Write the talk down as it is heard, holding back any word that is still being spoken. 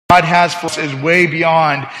God has for us is way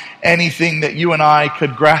beyond anything that you and I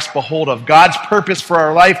could grasp a hold of. God's purpose for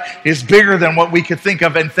our life is bigger than what we could think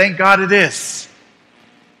of, and thank God it is.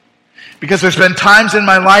 Because there's been times in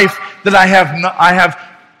my life that I have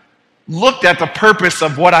looked at the purpose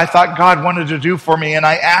of what I thought God wanted to do for me, and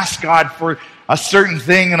I asked God for a certain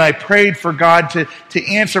thing, and I prayed for God to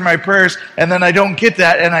answer my prayers, and then I don't get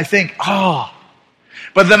that, and I think,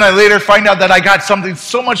 but then I later find out that I got something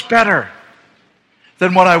so much better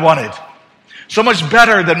than what I wanted. So much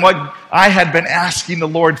better than what I had been asking the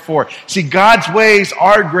Lord for. See, God's ways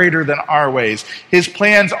are greater than our ways. His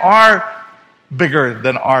plans are bigger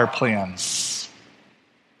than our plans.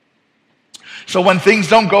 So when things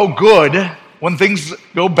don't go good, when things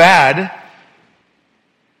go bad,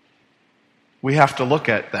 we have to look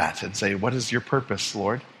at that and say, what is your purpose,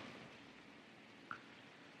 Lord?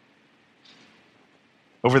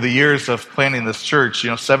 Over the years of planning this church,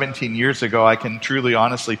 17 years ago, I can truly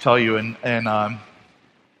honestly tell you, and I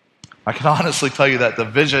can honestly tell you that the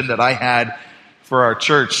vision that I had for our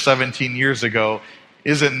church 17 years ago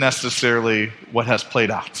isn't necessarily what has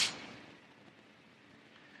played out.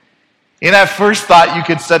 In that first thought, you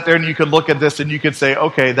could sit there and you could look at this and you could say,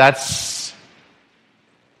 okay, that's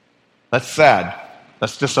sad.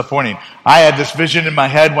 That's disappointing. I had this vision in my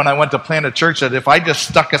head when I went to plant a church that if I just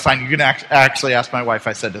stuck a sign, you can actually ask my wife,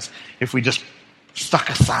 I said this, if we just stuck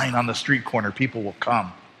a sign on the street corner, people will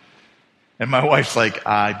come. And my wife's like,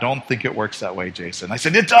 I don't think it works that way, Jason. I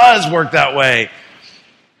said, it does work that way.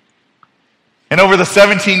 And over the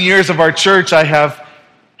 17 years of our church, I have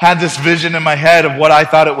had this vision in my head of what I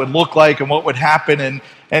thought it would look like and what would happen.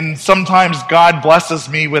 And sometimes God blesses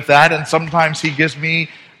me with that, and sometimes he gives me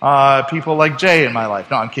people like Jay in my life.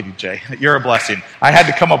 No, I'm kidding, Jay. You're a blessing. I had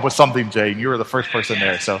to come up with something, Jay, and you were the first person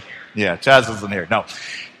there. So, yeah, Chaz isn't here. No,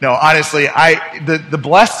 honestly, the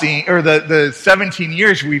blessing, or the 17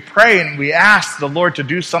 years, we pray and we ask the Lord to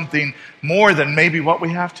do something more than maybe what we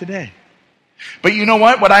have today. But you know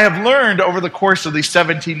what? What I have learned over the course of these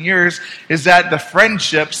 17 years is that the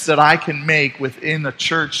friendships that I can make within the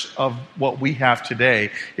church of what we have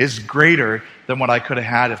today is greater than what I could have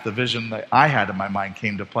had if the vision that I had in my mind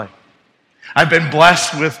came to play. I've been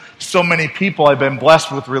blessed with so many people. I've been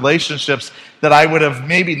blessed with relationships that I would have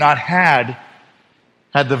maybe not had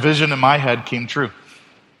the vision in my head came true.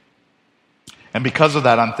 And because of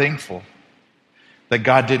that, I'm thankful that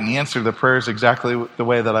God didn't answer the prayers exactly the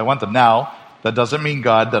way that I want them. Now, that doesn't mean,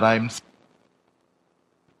 God, that I'm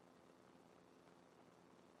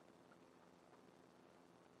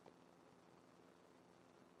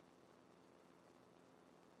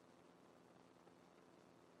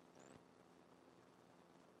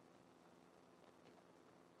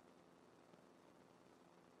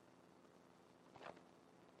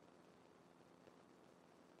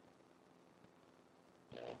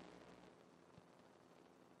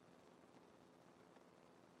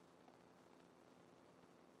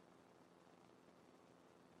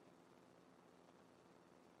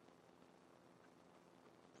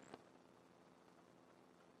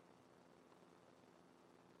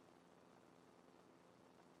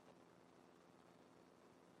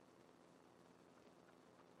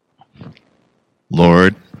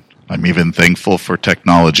Lord, I'm even thankful for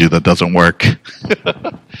technology that doesn't work.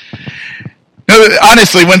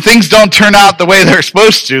 Honestly, when things don't turn out the way they're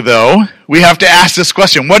supposed to, though, we have to ask this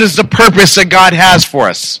question: what is the purpose that God has for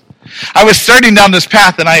us? I was starting down this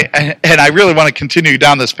path, and I really want to continue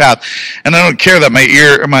down this path. And I don't care that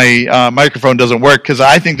my microphone doesn't work, because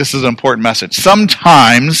I think this is an important message.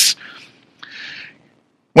 Sometimes,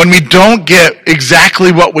 when we don't get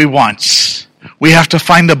exactly what we want, we have to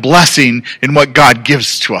find a blessing in what God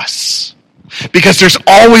gives to us. Because there's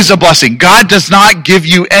always a blessing. God does not give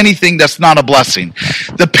you anything that's not a blessing.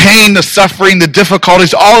 The pain, the suffering, the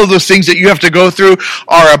difficulties, all of those things that you have to go through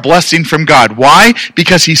are a blessing from God. Why?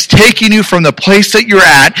 Because he's taking you from the place that you're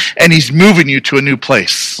at and he's moving you to a new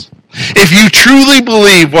place. If you truly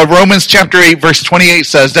believe what Romans chapter 8 verse 28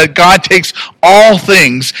 says, that God takes all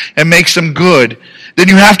things and makes them good, then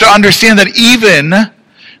you have to understand that even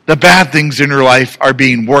the bad things in your life are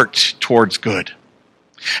being worked towards good.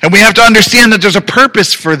 And we have to understand that there's a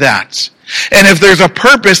purpose for that. And if there's a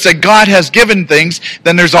purpose that God has given things,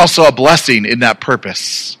 then there's also a blessing in that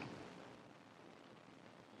purpose.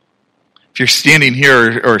 If you're standing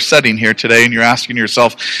here or sitting here today and you're asking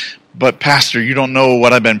yourself, but Pastor, you don't know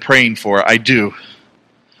what I've been praying for. I do.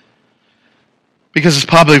 Because it's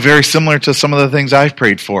probably very similar to some of the things I've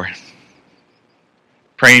prayed for.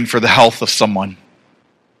 Praying for the health of someone.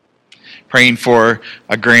 Praying for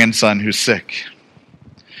a grandson who's sick.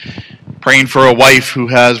 Praying for a wife who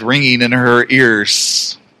has ringing in her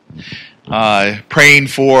ears. praying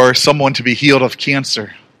for someone to be healed of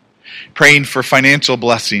cancer, praying for financial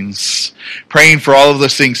blessings, praying for all of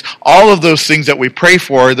those things. All of those things that we pray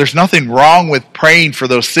for, there's nothing wrong with praying for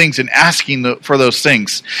those things and asking for those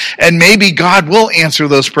things. And maybe God will answer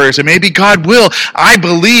those prayers, and maybe God will. I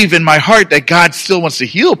believe in my heart that God still wants to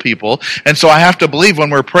heal people, and so I have to believe when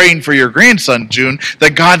we're praying for your grandson, June,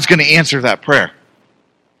 that God's going to answer that prayer.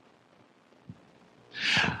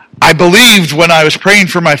 I believed when I was praying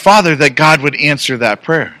for my father that God would answer that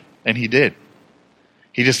prayer, and he did.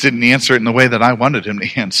 He just didn't answer it in the way that I wanted him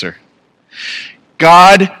to answer.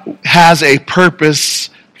 God has a purpose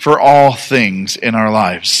for all things in our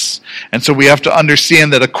lives. And so we have to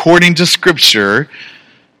understand that according to Scripture,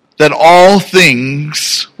 that all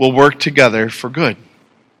things will work together for good.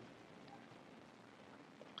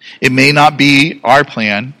 It may not be our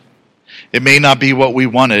plan. It may not be what we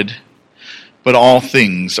wanted. But all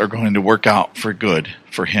things are going to work out for good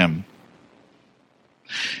for him.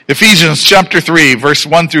 Ephesians chapter 3, verse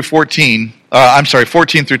 1 through 14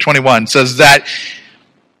 through 21 says that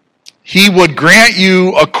he would grant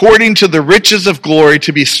you according to the riches of glory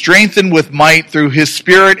to be strengthened with might through his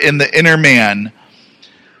Spirit in the inner man.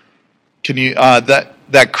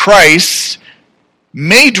 That Christ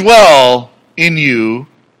may dwell in you,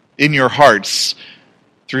 in your hearts,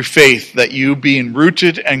 through faith, that you being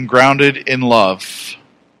rooted and grounded in love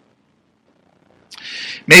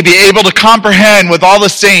may be able to comprehend with all the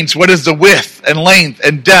saints what is the width and length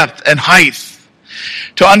and depth and height,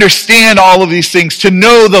 to understand all of these things, to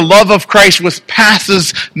know the love of Christ which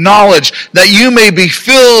passes knowledge, that you may be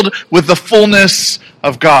filled with the fullness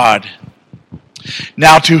of God.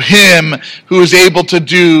 Now to him who is able to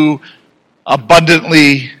do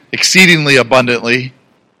abundantly, exceedingly abundantly,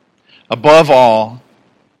 above all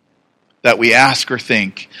that we ask or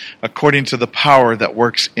think, according to the power that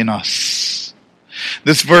works in us.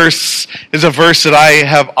 This verse is a verse that I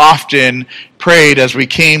have often prayed as we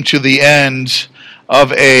came to the end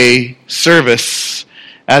of a service,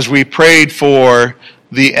 as we prayed for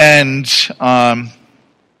the end.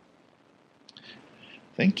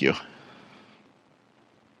 Thank you.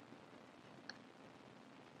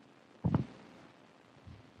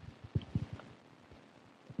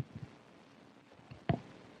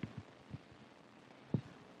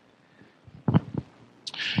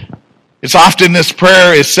 It's often this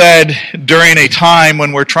prayer is said during a time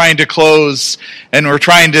when we're trying to close and we're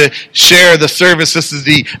trying to share the service. This is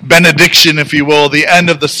the benediction, if you will, the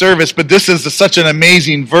end of the service. But this is such an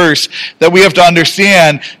amazing verse that we have to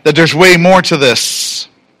understand that there's way more to this.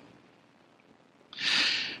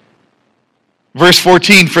 Verse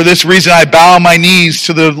 14, for this reason I bow my knees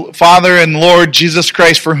to the Father and Lord Jesus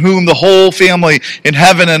Christ, for whom the whole family in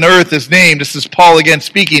heaven and earth is named. This is Paul again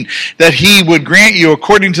speaking, that he would grant you,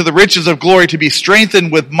 according to the riches of glory, to be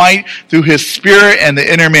strengthened with might through his Spirit and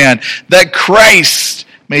the inner man, that Christ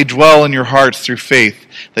may dwell in your hearts through faith,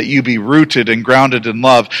 that you be rooted and grounded in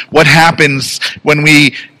love. What happens when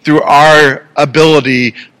we, through our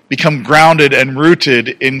ability, become grounded and rooted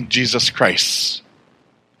in Jesus Christ?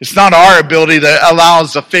 It's not our ability that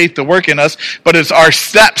allows the faith to work in us, but it's our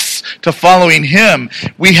steps to following him.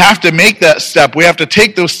 We have to make that step. We have to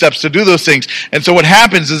take those steps to do those things. And so what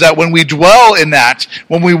happens is that when we dwell in that,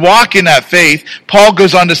 when we walk in that faith, Paul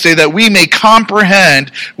goes on to say that we may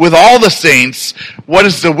comprehend with all the saints what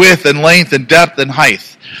is the width and length and depth and height.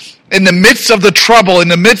 In the midst of the trouble, in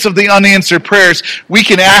the midst of the unanswered prayers, we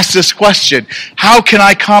can ask this question: how can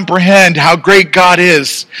I comprehend how great God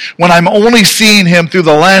is when I'm only seeing him through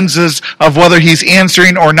the lenses of whether he's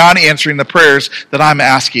answering or not answering the prayers that I'm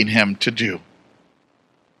asking him to do?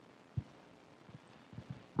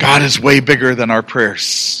 God is way bigger than our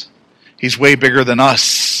prayers. He's way bigger than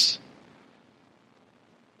us.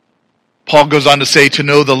 Paul goes on to say, to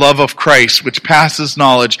know the love of Christ, which passes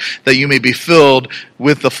knowledge, that you may be filled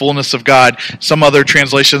with the fullness of God. Some other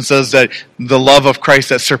translation says that the love of Christ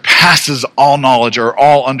that surpasses all knowledge or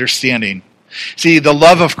all understanding. See, the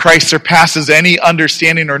love of Christ surpasses any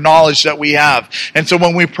understanding or knowledge that we have. And so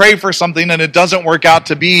when we pray for something and it doesn't work out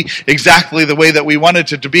to be exactly the way that we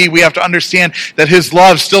wanted it to be, we have to understand that his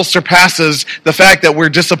love still surpasses the fact that we're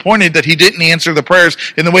disappointed that he didn't answer the prayers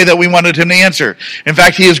in the way that we wanted him to answer. In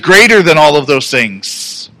fact, he is greater than all of those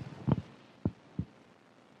things.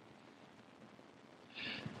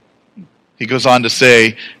 He goes on to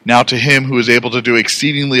say, now to him who is able to do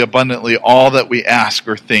exceedingly abundantly all that we ask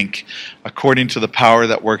or think, according to the power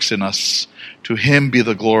that works in us, to him be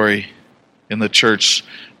the glory in the church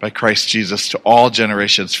by Christ Jesus to all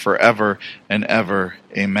generations forever and ever.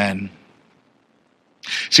 Amen.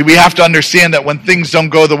 See, we have to understand that when things don't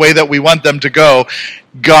go the way that we want them to go,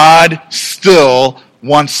 God still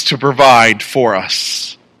wants to provide for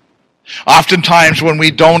us. Oftentimes when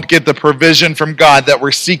we don't get the provision from God that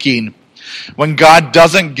we're seeking, when God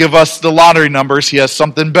doesn't give us the lottery numbers, He has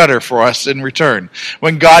something better for us in return.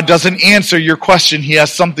 When God doesn't answer your question, He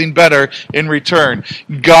has something better in return.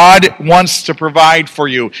 God wants to provide for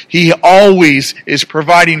you. He always is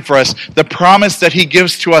providing for us. The promise that He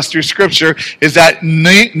gives to us through Scripture is that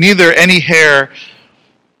neither any hair,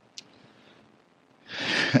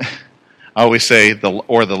 I always say, the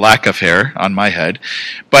lack of hair on my head,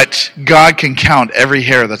 but God can count every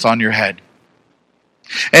hair that's on your head.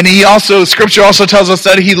 And Scripture also tells us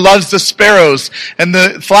that He loves the sparrows and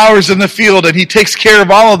the flowers in the field, and He takes care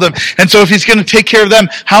of all of them. And so if He's going to take care of them,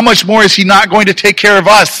 how much more is He not going to take care of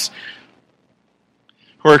us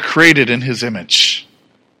who are created in His image?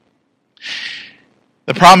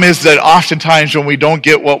 The problem is that oftentimes when we don't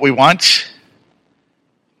get what we want,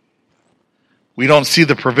 we don't see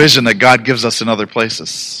the provision that God gives us in other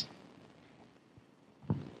places.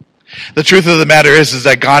 The truth of the matter is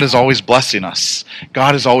that God is always blessing us.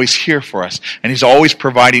 God is always here for us. And He's always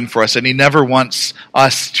providing for us. And He never wants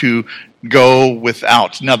us to go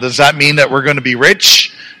without. Now, does that mean that we're going to be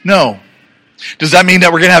rich? No. Does that mean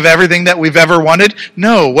that we're going to have everything that we've ever wanted?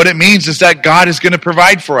 No. What it means is that God is going to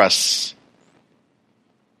provide for us.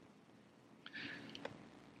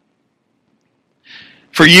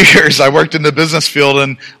 For years, I worked in the business field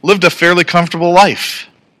and lived a fairly comfortable life.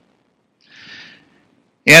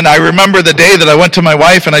 And I remember the day that I went to my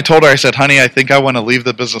wife and I told her, I said, honey, I think I want to leave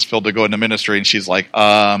the business field to go into ministry. And she's like,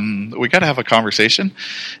 we got to have a conversation.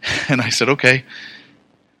 And I said, okay.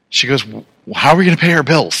 She goes, well, how are we going to pay our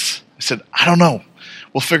bills? I said, I don't know.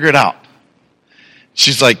 We'll figure it out.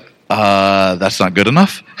 She's like, that's not good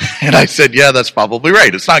enough? And I said, yeah, that's probably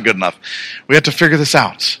right. It's not good enough. We have to figure this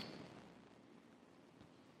out.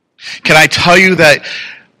 Can I tell you that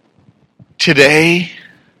today,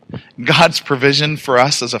 God's provision for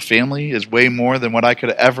us as a family is way more than what I could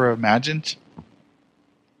have ever imagined?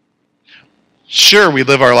 Sure, we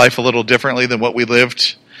live our life a little differently than what we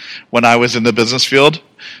lived when I was in the business field.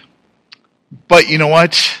 But you know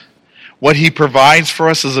what? What He provides for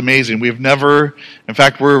us is amazing. In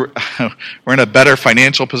fact, we're in a better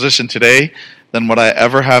financial position today than what I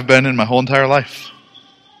ever have been in my whole entire life.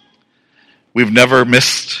 We've never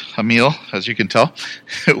missed a meal, as you can tell.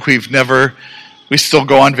 We still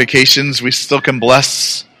go on vacations. We still can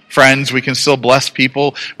bless friends. We can still bless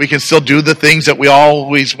people. We can still do the things that we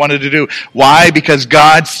always wanted to do. Why? Because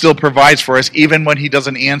God still provides for us, even when He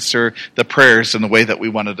doesn't answer the prayers in the way that we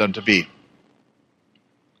wanted them to be.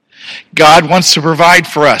 God wants to provide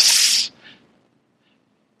for us.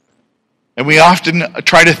 And we often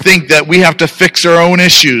try to think that we have to fix our own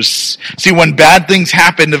issues. See, when bad things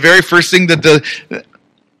happen, the very first thing let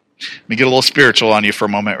me get a little spiritual on you for a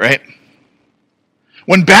moment, right?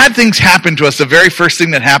 When bad things happen to us, the very first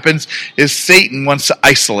thing that happens is Satan wants to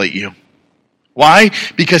isolate you. Why?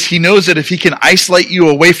 Because he knows that if he can isolate you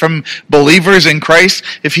away from believers in Christ,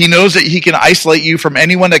 if he knows that he can isolate you from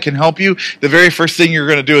anyone that can help you, the very first thing you're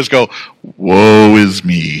going to do is go, woe is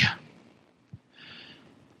me.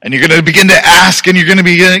 And you're going to begin to ask, and you're going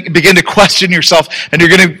to begin to question yourself, and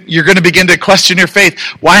you're going to begin to question your faith.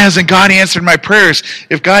 Why hasn't God answered my prayers?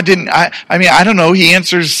 If God didn't, I don't know, He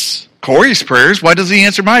answers Corey's prayers. Why doesn't He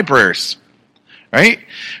answer my prayers? Right?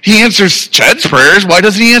 He answers Chad's prayers. Why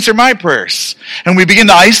doesn't He answer my prayers? And we begin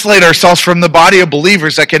to isolate ourselves from the body of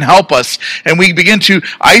believers that can help us. And we begin to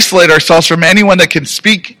isolate ourselves from anyone that can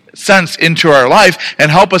speak sense into our life and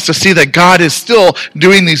help us to see that God is still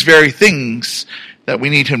doing these very things that we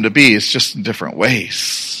need Him to be. It's just in different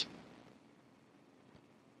ways.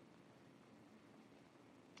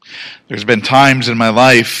 There's been times in my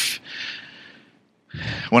life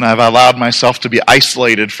when I've allowed myself to be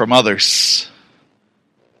isolated from others.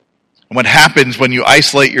 And what happens when you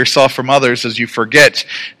isolate yourself from others is you forget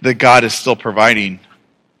that God is still providing,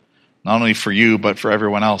 not only for you, but for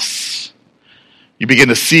everyone else. You begin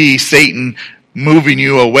to see Satan moving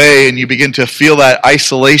you away, and you begin to feel that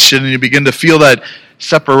isolation, and you begin to feel that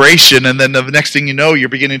separation, and then the next thing you know, you're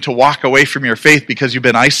beginning to walk away from your faith because you've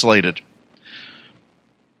been isolated.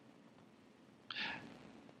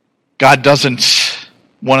 God doesn't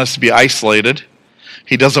want us to be isolated.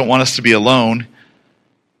 He doesn't want us to be alone.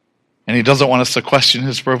 And He doesn't want us to question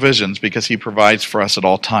His provisions because He provides for us at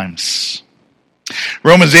all times.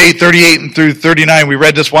 Romans 8:38 through 39, we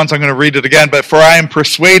read this once, I'm going to read it again. But for I am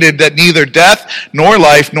persuaded that neither death, nor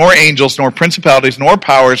life, nor angels, nor principalities, nor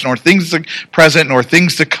powers, nor things present, nor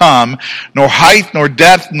things to come, nor height, nor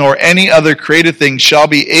depth, nor any other created thing shall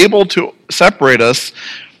be able to separate us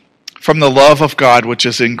from the love of God which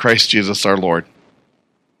is in Christ Jesus our Lord.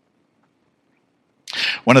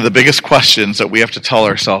 One of the biggest questions that we have to tell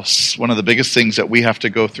ourselves, one of the biggest things that we have to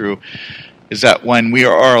go through, is that when we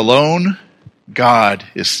are alone, God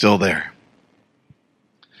is still there.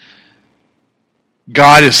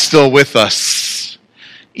 God is still with us,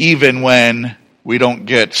 even when we don't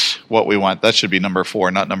get what we want. That should be number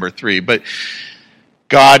 4, not number 3. But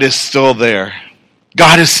God is still there.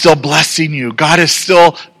 God is still blessing you. God is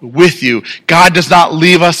still with you. God does not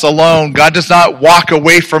leave us alone. God does not walk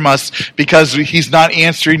away from us because He's not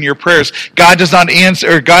answering your prayers. God does not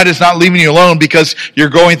answer, or God is not leaving you alone because you're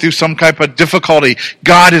going through some type of difficulty.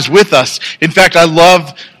 God is with us. In fact, I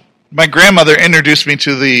love, my grandmother introduced me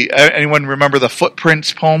to anyone remember the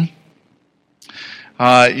Footprints poem?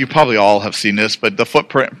 You probably all have seen this, but the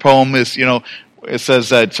Footprint poem is, it says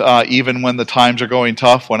that even when the times are going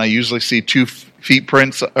tough, when I usually see 2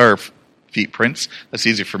 footprints, that's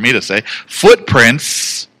easy for me to say,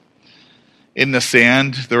 footprints in the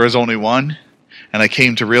sand, there is only one. And I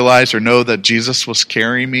came to realize or know that Jesus was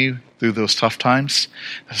carrying me through those tough times.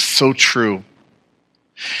 That's so true.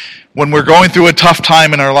 When we're going through a tough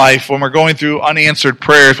time in our life, when we're going through unanswered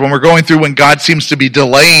prayers, when God seems to be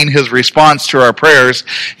delaying His response to our prayers,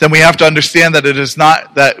 then we have to understand that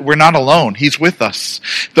that we're not alone. He's with us.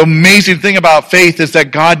 The amazing thing about faith is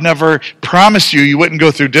that God never promised you wouldn't go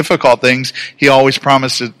through difficult things. He always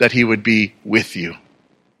promised that He would be with you.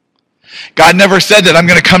 God never said that I'm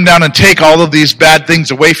going to come down and take all of these bad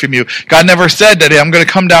things away from you. God never said that I'm going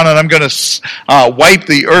to come down and I'm going to wipe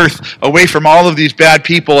the earth away from all of these bad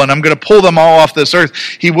people and I'm going to pull them all off this earth.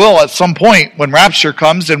 He will at some point when rapture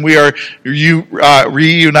comes and we are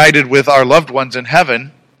reunited with our loved ones in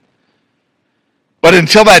heaven. But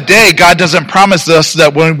until that day, God doesn't promise us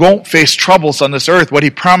that we won't face troubles on this earth. What He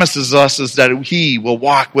promises us is that He will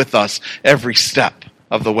walk with us every step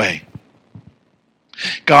of the way.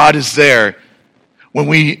 God is there. When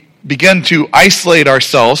we begin to isolate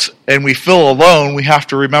ourselves and we feel alone, we have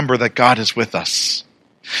to remember that God is with us.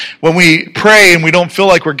 When we pray and we don't feel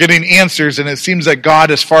like we're getting answers and it seems that God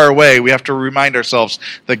is far away, we have to remind ourselves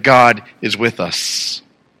that God is with us.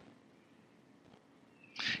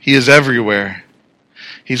 He is everywhere.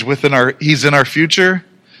 He's in our future,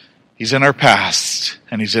 He's in our past,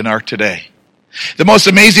 and He's in our today. The most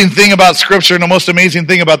amazing thing about Scripture and the most amazing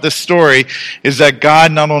thing about this story is that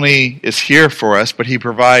God not only is here for us, but He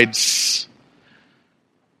provides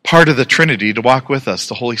part of the Trinity to walk with us,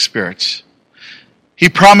 the Holy Spirit. He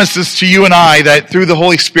promises to you and I that through the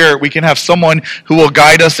Holy Spirit we can have someone who will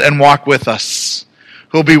guide us and walk with us,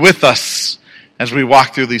 who will be with us as we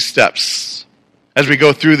walk through these steps, as we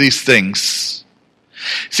go through these things.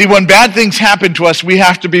 See, when bad things happen to us, we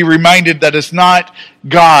have to be reminded that it's not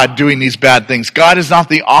God doing these bad things. God is not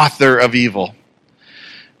the author of evil.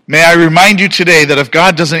 May I remind you today that if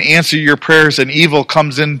God doesn't answer your prayers and evil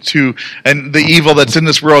comes into, and the evil that's in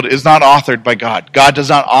this world is not authored by God. God does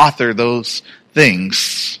not author those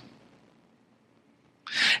things.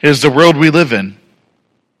 It is the world we live in.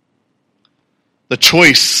 The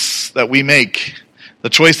choice that we make, the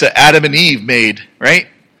choice that Adam and Eve made, right?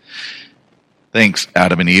 Thanks,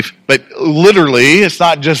 Adam and Eve. But literally, it's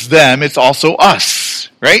not just them, it's also us,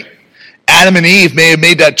 right? Adam and Eve may have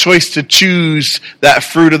made that choice to choose that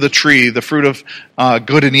fruit of the tree, the fruit of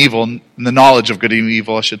good and evil, and the knowledge of good and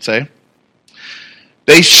evil, I should say.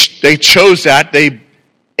 They chose that. They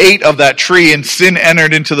ate of that tree, and sin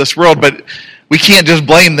entered into this world. But we can't just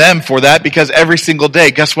blame them for that, because every single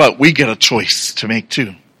day, guess what? We get a choice to make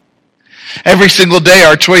too. Every single day,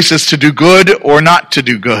 our choice is to do good or not to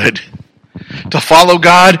do good. To follow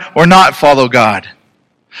God or not follow God.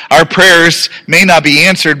 Our prayers may not be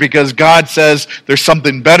answered because God says there's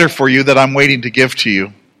something better for you that I'm waiting to give to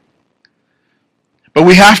you. But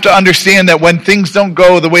we have to understand that when things don't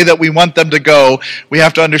go the way that we want them to go, we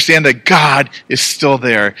have to understand that God is still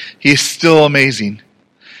there. He is still amazing.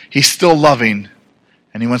 He's still loving,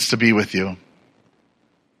 and He wants to be with you.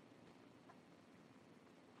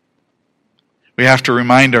 We have to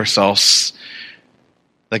remind ourselves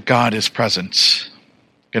that God is present.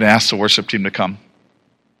 I'm going to ask the worship team to come.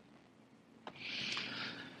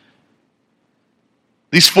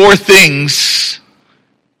 These 4 things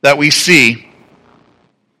that we see,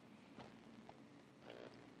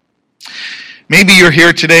 maybe you're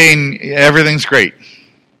here today and everything's great.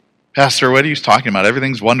 Pastor, what are you talking about?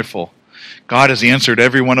 Everything's wonderful. God has answered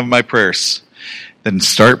every one of my prayers. Then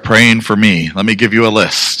start praying for me. Let me give you a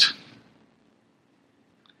list.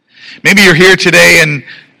 Maybe you're here today and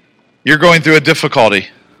you're going through a difficulty.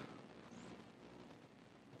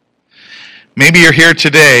 Maybe you're here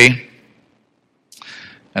today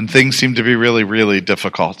and things seem to be really, really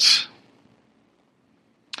difficult.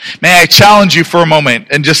 May I challenge you for a moment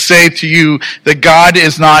and just say to you that God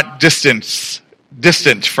is not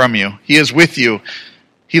distant from you. He is with you.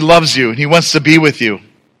 He loves you, and He wants to be with you.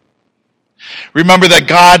 Remember that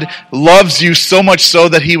God loves you so much so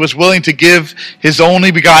that He was willing to give His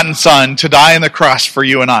only begotten Son to die on the cross for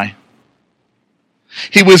you and I.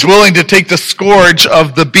 He was willing to take the scourge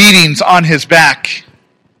of the beatings on His back.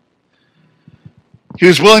 He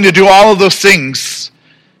was willing to do all of those things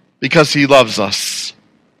because He loves us.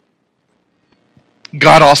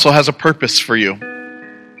 God also has a purpose for you.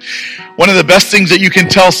 One of the best things that you can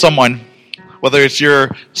tell someone, whether it's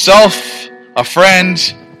yourself, a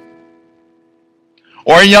friend,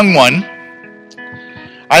 or a young one,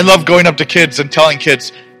 I love going up to kids and telling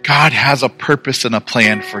kids, God has a purpose and a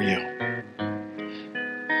plan for you.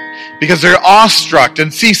 Because they're awestruck.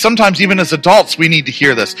 And see, sometimes even as adults, we need to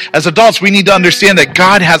hear this. As adults, we need to understand that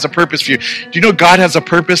God has a purpose for you. Do you know God has a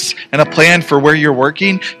purpose and a plan for where you're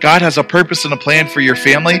working? God has a purpose and a plan for your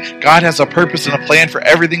family. God has a purpose and a plan for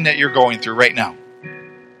everything that you're going through right now.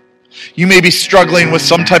 You may be struggling with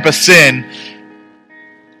some type of sin.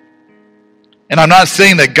 And I'm not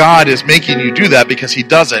saying that God is making you do that, because He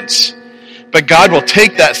doesn't. But God will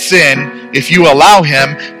take that sin, if you allow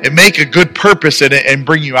Him, and make a good purpose in it and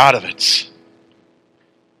bring you out of it.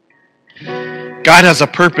 God has a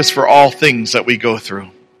purpose for all things that we go through.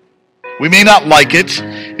 We may not like it.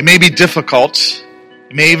 It may be difficult.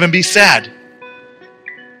 It may even be sad.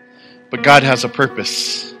 But God has a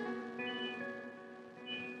purpose.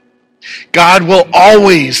 God will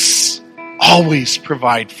always, always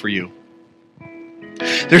provide for you.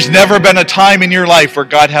 There's never been a time in your life where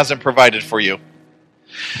God hasn't provided for you.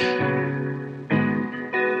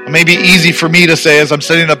 It may be easy for me to say as I'm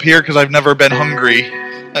sitting up here because I've never been hungry.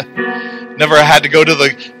 Never had to go to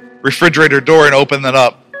the refrigerator door and open that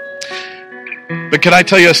up. But can I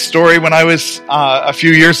tell you a story? When I was, a few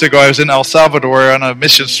years ago, I was in El Salvador on a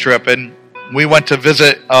missions trip, and we went to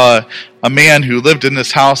visit a man who lived in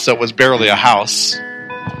this house that was barely a house.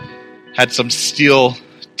 Had some steel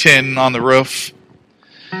tin on the roof.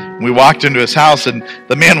 We walked into his house, and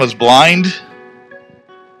the man was blind,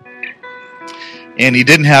 and he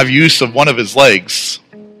didn't have use of one of his legs.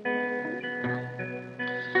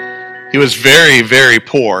 He was very, very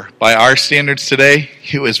poor. By our standards today,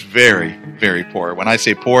 he was very, very poor. When I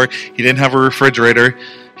say poor, he didn't have a refrigerator.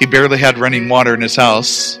 He barely had running water in his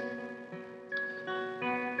house.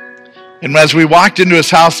 And as we walked into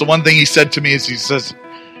his house, the one thing he said to me is, he says,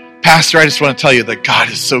 Pastor, I just want to tell you that God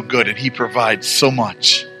is so good and He provides so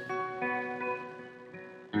much.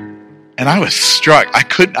 And I was struck.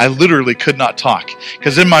 I literally could not talk.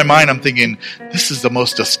 Because in my mind, I'm thinking, this is the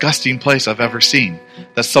most disgusting place I've ever seen.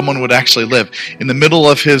 That someone would actually live. In the middle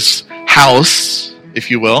of his house,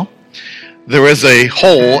 if you will, there was a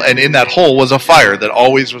hole, and in that hole was a fire that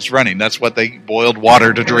always was running. That's what they boiled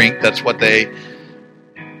water to drink. That's what they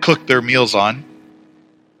cooked their meals on.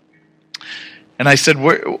 And I said,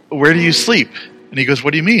 where do you sleep? And he goes,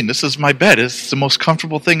 what do you mean? This is my bed. It's the most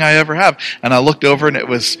comfortable thing I ever have. And I looked over, and it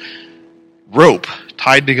was rope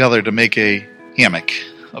tied together to make a hammock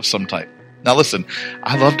of some type. Now listen,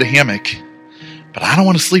 I loved a hammock, but I don't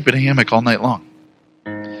want to sleep in a hammock all night long.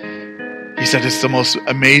 He said, it's the most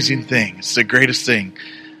amazing thing. It's the greatest thing.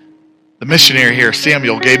 The missionary here,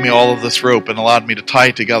 Samuel, gave me all of this rope and allowed me to tie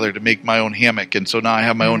it together to make my own hammock. And so now I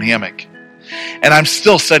have my own hammock. And I'm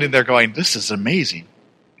still sitting there going, this is amazing.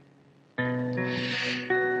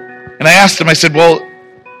 And I asked him, I said, well,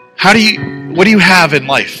 what do you have in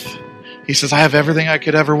life? He says, I have everything I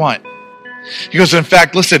could ever want. He goes, in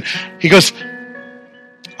fact, listen, he goes,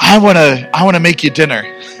 I want to make you dinner.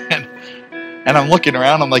 And I'm looking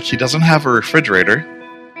around, I'm like, he doesn't have a refrigerator.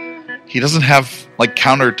 He doesn't have like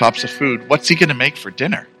countertops of food. What's he going to make for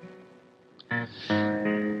dinner?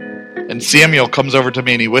 And Samuel comes over to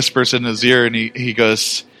me and he whispers in his ear and he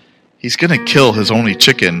goes, he's going to kill his only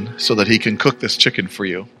chicken so that he can cook this chicken for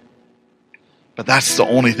you. But that's the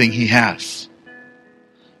only thing he has.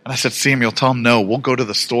 And I said, Samuel, tell him no. We'll go to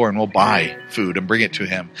the store and we'll buy food and bring it to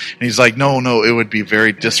him. And he's like, no, it would be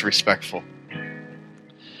very disrespectful.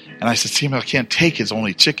 And I said, Samuel, I can't take his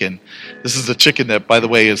only chicken. This is a chicken that, by the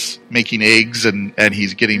way, is making eggs and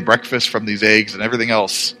he's getting breakfast from these eggs and everything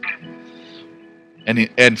else.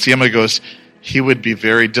 And Samuel goes, he would be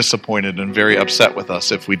very disappointed and very upset with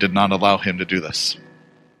us if we did not allow him to do this.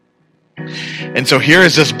 And so here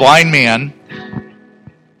is this blind man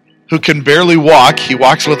who can barely walk. He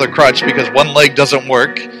walks with a crutch because one leg doesn't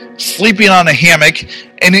work, sleeping on a hammock,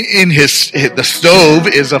 and the stove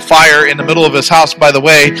is a fire in the middle of his house. By the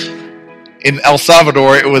way, in El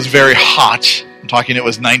Salvador, it was very hot. I'm talking it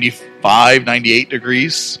was 95, 98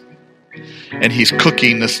 degrees. And he's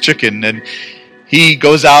cooking this chicken. And he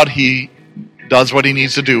goes out, he does what he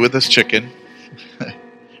needs to do with this chicken,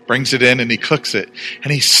 brings it in, and he cooks it.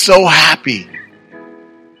 And he's so happy.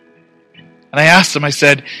 And I asked him, I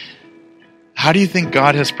said, how do you think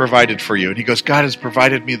God has provided for you? And he goes, God has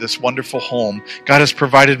provided me this wonderful home. God has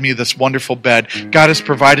provided me this wonderful bed. God has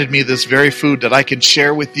provided me this very food that I can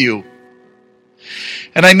share with you.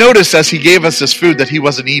 And I noticed as he gave us this food that he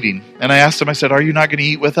wasn't eating. And I asked him, I said, are you not going to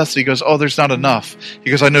eat with us? And he goes, oh, there's not enough. He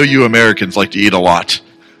goes, I know you Americans like to eat a lot.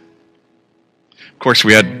 Of course,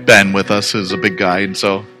 we had Ben with us, who's a big guy, and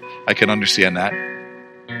so I can understand that.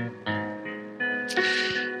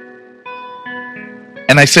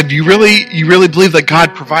 And I said, you really believe that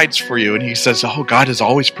God provides for you? And he says, oh, God has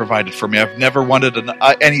always provided for me. I've never wanted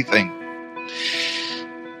anything.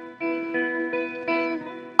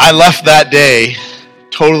 I left that day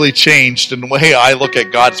totally changed in the way I look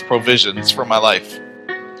at God's provisions for my life.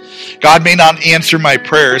 God may not answer my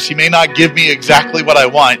prayers. He may not give me exactly what I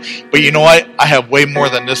want. But you know what? I have way more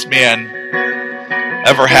than this man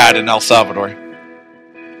ever had in El Salvador.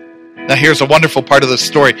 Now here's a wonderful part of this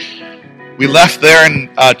story. We left there, and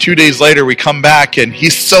 2 days later we come back, and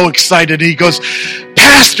he's so excited. He goes,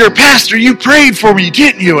 Pastor, you prayed for me,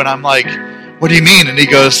 didn't you? And I'm like, what do you mean? And he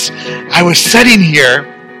goes, I was sitting here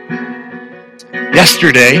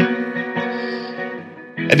yesterday,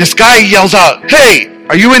 and this guy yells out, hey,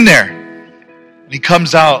 are you in there? And he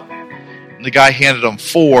comes out, and the guy handed him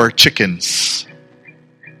 4 chickens.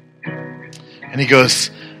 And he goes,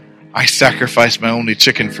 I sacrificed my only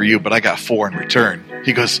chicken for you, but I got 4 in return.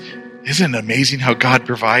 He goes, isn't it amazing how God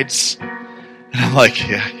provides? And I'm like,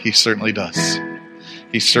 yeah, he certainly does.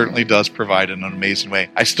 He certainly does provide in an amazing way.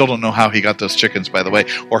 I still don't know how he got those chickens, by the way,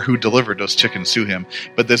 or who delivered those chickens to him.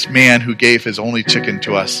 But this man who gave his only chicken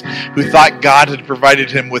to us, who thought God had provided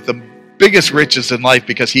him with the biggest riches in life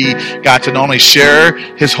because he got to not only share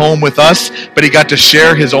his home with us, but he got to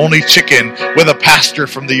share his only chicken with a pastor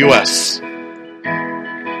from the U.S.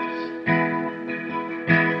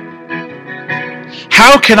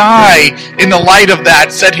 How can I, in the light of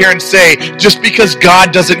that, sit here and say, just because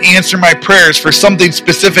God doesn't answer my prayers for something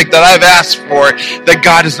specific that I've asked for, that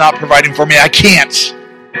God is not providing for me? I can't.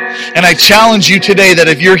 And I challenge you today that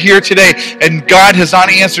if you're here today and God has not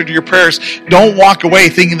answered your prayers, don't walk away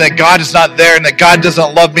thinking that God is not there and that God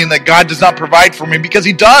doesn't love me and that God does not provide for me, because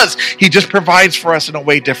He does. He just provides for us in a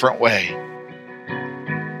way different way.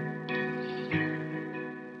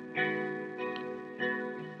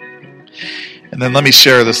 And then let me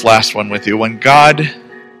share this last one with you. When God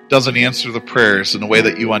doesn't answer the prayers in the way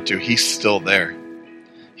that you want to, He's still there.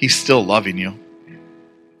 He's still loving you.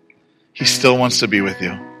 He still wants to be with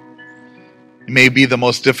you. It may be the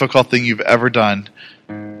most difficult thing you've ever done.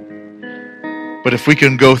 But if we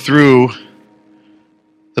can go through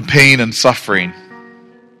the pain and suffering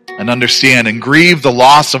and understand and grieve the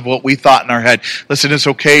loss of what we thought in our head. Listen, it's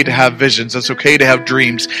okay to have visions. It's okay to have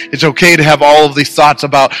dreams. It's okay to have all of these thoughts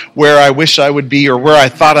about where I wish I would be or where I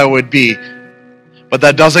thought I would be. But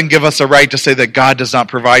that doesn't give us a right to say that God does not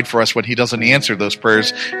provide for us when He doesn't answer those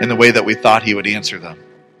prayers in the way that we thought He would answer them.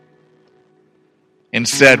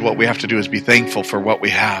 Instead, what we have to do is be thankful for what we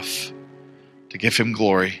have, to give Him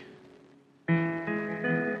glory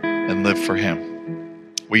and live for Him.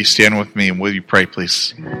 Will you stand with me and will you pray,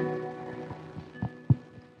 please?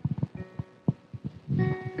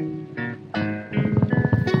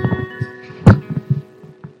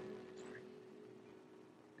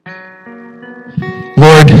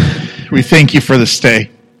 Lord, we thank You for this day.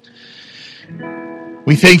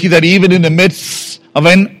 We thank You that even in the midst of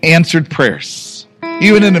unanswered prayers,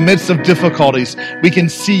 even in the midst of difficulties, we can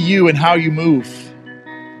see You and how You move.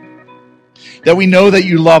 That we know that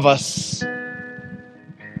You love us.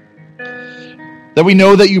 That we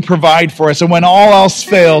know that You provide for us. And when all else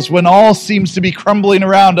fails, when all seems to be crumbling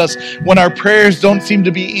around us, when our prayers don't seem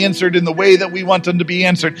to be answered in the way that we want them to be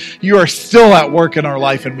answered, You are still at work in our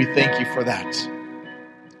life, and we thank You for that.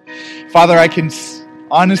 Father, I can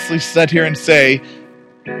honestly sit here and say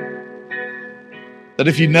that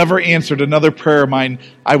if You never answered another prayer of mine,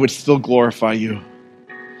 I would still glorify You.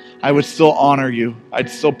 I would still honor You. I'd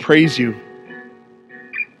still praise You.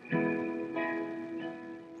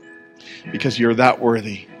 Because You're that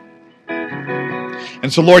worthy.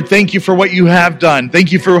 And so, Lord, thank You for what You have done.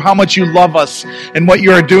 Thank You for how much You love us and what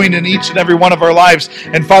You are doing in each and every one of our lives.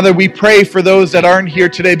 And Father, we pray for those that aren't here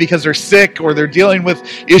today because they're sick or they're dealing with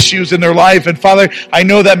issues in their life. And Father, I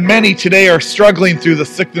know that many today are struggling through the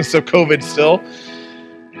sickness of COVID still.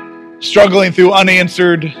 Struggling through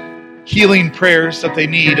unanswered healing prayers that they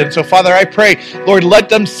need. And so, Father, I pray, Lord, let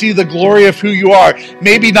them see the glory of who you are.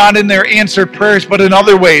 Maybe not in their answered prayers, but in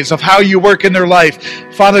other ways of how you work in their life.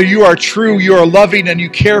 Father, you are true, you are loving, and you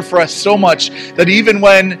care for us so much that even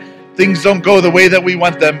when things don't go the way that we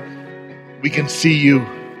want them, we can see you,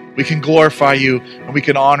 we can glorify you, and we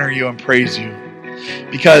can honor you and praise you.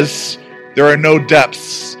 Because there are no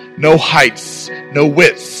depths, no heights, no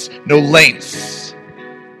widths, no lengths,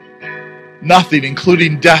 nothing,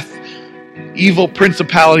 including death, evil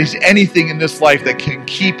principalities, anything in this life that can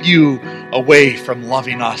keep you away from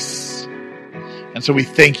loving us. And so we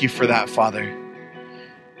thank you for that, Father.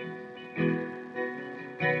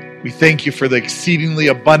 We thank you for the exceedingly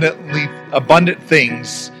abundant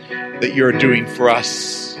things that you're doing for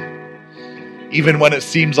us. Even when it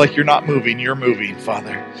seems like you're not moving, you're moving,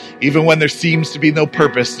 Father. Even when there seems to be no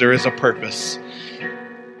purpose, there is a purpose.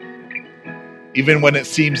 Even when it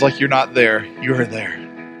seems like you're not there, you are there.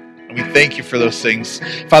 And we thank you for those things.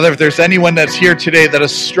 Father, if there's anyone that's here today that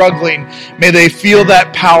is struggling, may they feel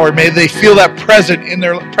that power. May they feel that presence in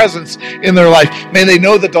their life. May they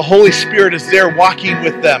know that the Holy Spirit is there walking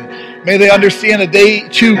with them. May they understand that they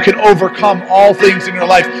too can overcome all things in their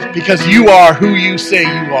life because you are who you say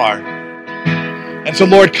you are. And so,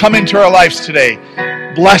 Lord, come into our lives today.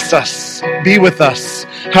 Bless us. Be with us.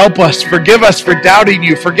 Help us. Forgive us for doubting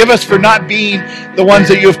you. Forgive us for not being the ones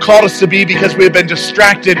that you have called us to be because we have been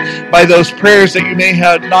distracted by those prayers that you may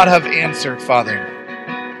not have answered, Father.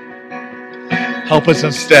 Help us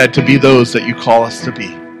instead to be those that you call us to be.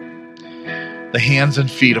 The hands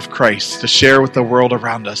and feet of Christ, to share with the world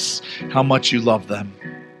around us how much you love them.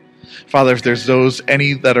 Father, if there's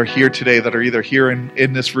any that are here today that are either here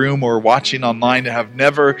in this room or watching online that have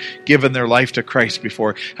never given their life to Christ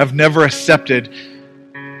before, have never accepted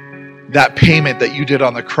that payment that you did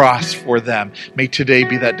on the cross for them, may today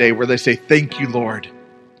be that day where they say, thank you, Lord.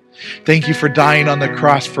 Thank you for dying on the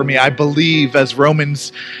cross for me. I believe, as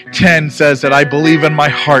Romans 10 says, that I believe in my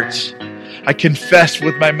heart. I confess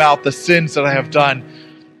with my mouth the sins that I have done.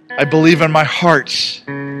 I believe in my heart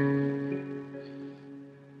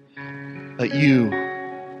that you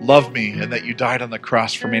love me and that you died on the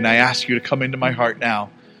cross for me. And I ask you to come into my heart now,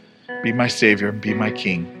 be my Savior and be my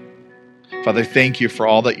King. Father, thank you for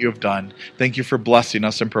all that you have done. Thank you for blessing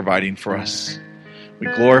us and providing for us. We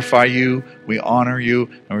glorify you, we honor you,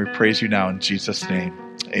 and we praise you now in Jesus' name.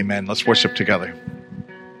 Amen. Let's worship together.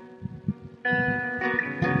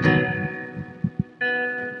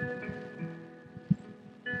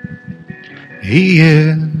 He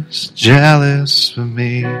is jealous for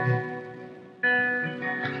me.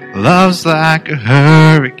 Love's like a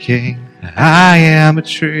hurricane. I am a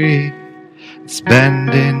tree that's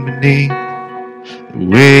bending beneath the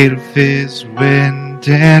weight of his wind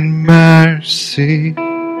and mercy.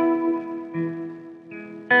 When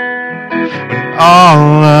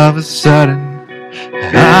all of a sudden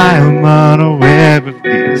I am unaware of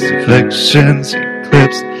these afflictions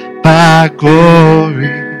eclipsed by glory,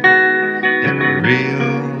 and I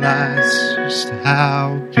realize just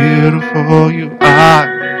how beautiful you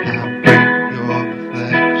are. How great your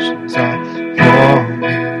reflections are for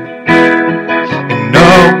me. And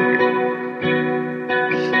know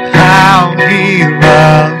how he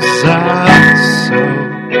loves us so.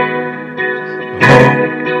 Oh,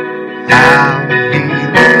 how he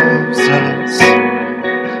loves us.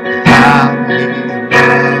 How he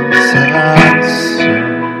loves us so.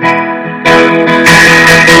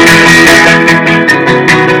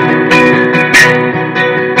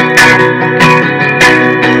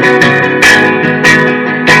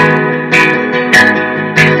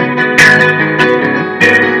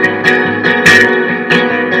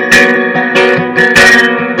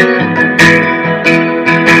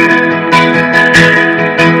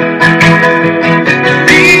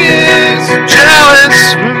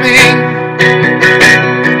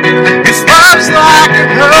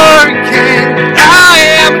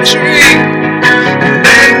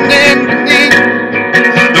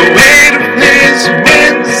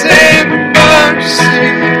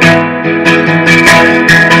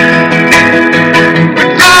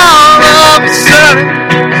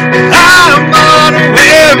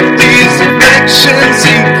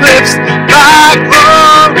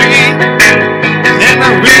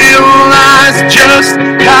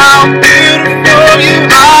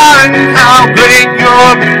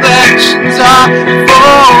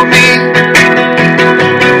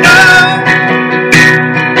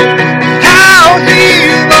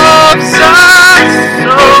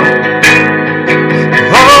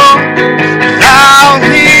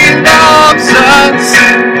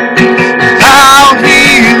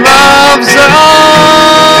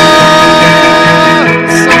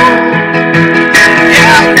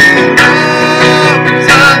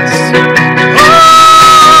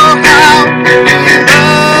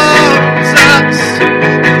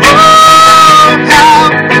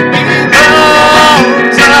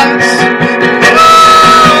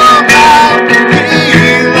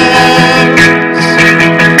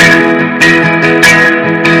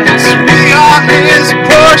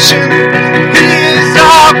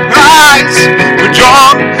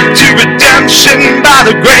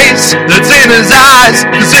 peace that's in his eyes,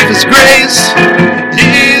 as if his grace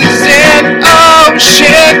is an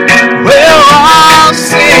ocean we're all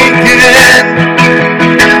sinking.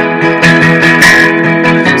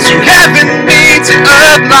 So heaven meets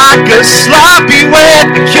earth like a sloppy wet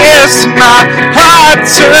kiss. My heart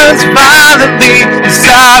turns violently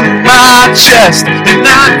inside my chest, and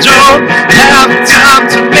I don't have time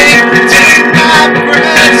to make my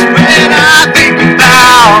breath when I think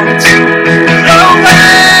about the way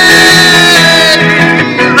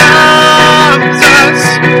he loves us.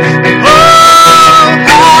 Oh,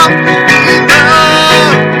 how he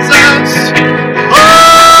loves us. Oh,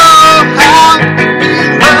 how he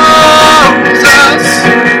loves us.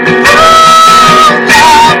 Oh,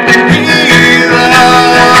 how he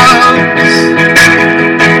loves.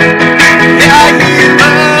 Yeah, he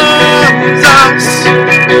loves us.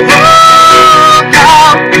 Oh, how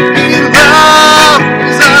he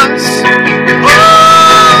loves us. Oh,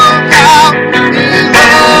 how he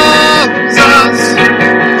loves us.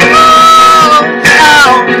 Oh, how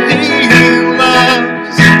he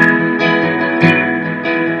loves.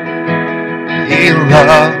 He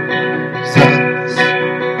loves us.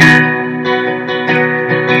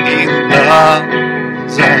 He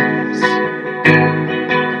loves us.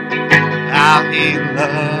 How he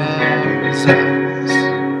loves us.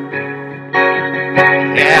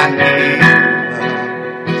 Yeah, he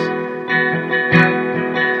loves.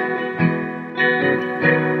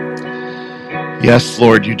 Yes,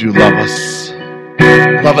 Lord, you do love us.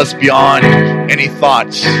 Love us beyond any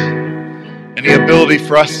thought, any ability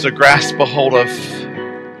for us to grasp a hold of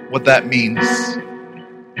what that means.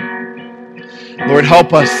 Lord,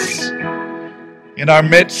 help us in our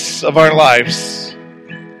midst of our lives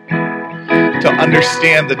to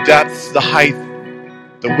understand the depths, the height,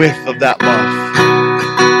 the width of that love.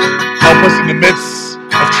 Help us in the midst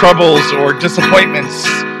of troubles or disappointments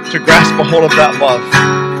to grasp a hold of that love.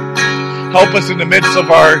 Help us in the midst of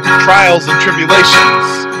our trials and tribulations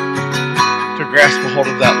to grasp a hold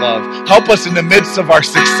of that love. Help us in the midst of our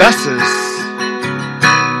successes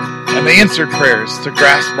and the answered prayers to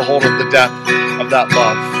grasp a hold of the depth of that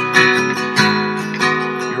love.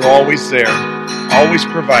 You're always there, always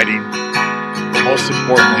providing, but most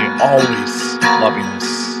importantly, always loving us.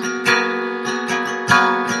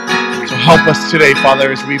 So help us today, Father,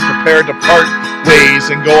 as we prepare to part ways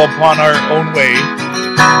and go upon our own way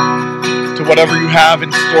to whatever you have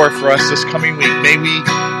in store for us this coming week. May we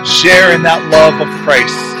share in that love of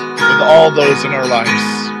Christ with all those in our lives.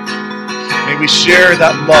 May we share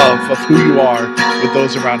that love of who you are with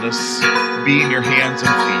those around us, being your hands and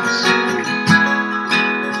feet.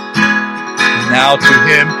 And now to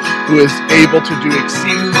him who is able to do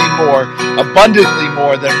exceedingly more, abundantly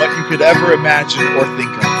more than what you could ever imagine or think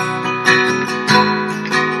of.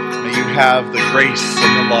 May you have the grace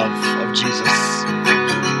and the love of Jesus.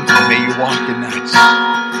 And may you walk in that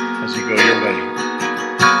as you go your way.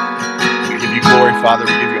 We give you glory, Father.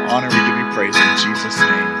 We give you honor. We give you praise in Jesus'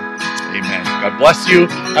 name. Amen. God bless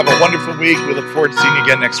you. Have a wonderful week. We look forward to seeing you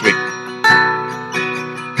again next week.